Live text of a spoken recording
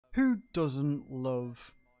Who doesn't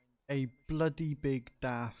love a bloody big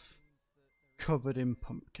DAF covered in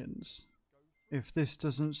pumpkins? If this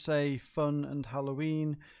doesn't say fun and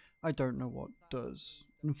Halloween, I don't know what does.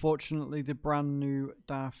 Unfortunately, the brand new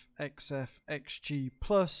DAF XF XG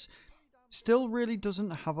Plus still really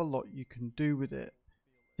doesn't have a lot you can do with it.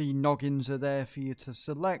 The noggins are there for you to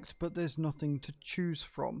select, but there's nothing to choose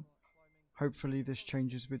from. Hopefully this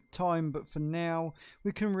changes with time, but for now,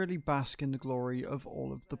 we can really bask in the glory of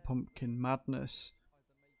all of the pumpkin madness.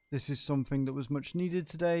 This is something that was much needed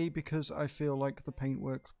today because I feel like the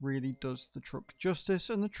paintwork really does the truck justice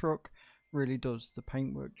and the truck really does the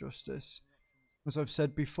paintwork justice. As I've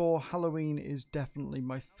said before, Halloween is definitely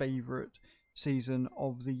my favourite season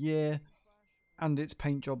of the year, and it's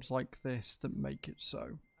paint jobs like this that make it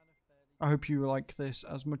so. I hope you like this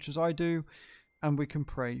as much as I do, and we can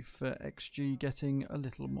pray for XG getting a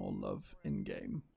little more love in game.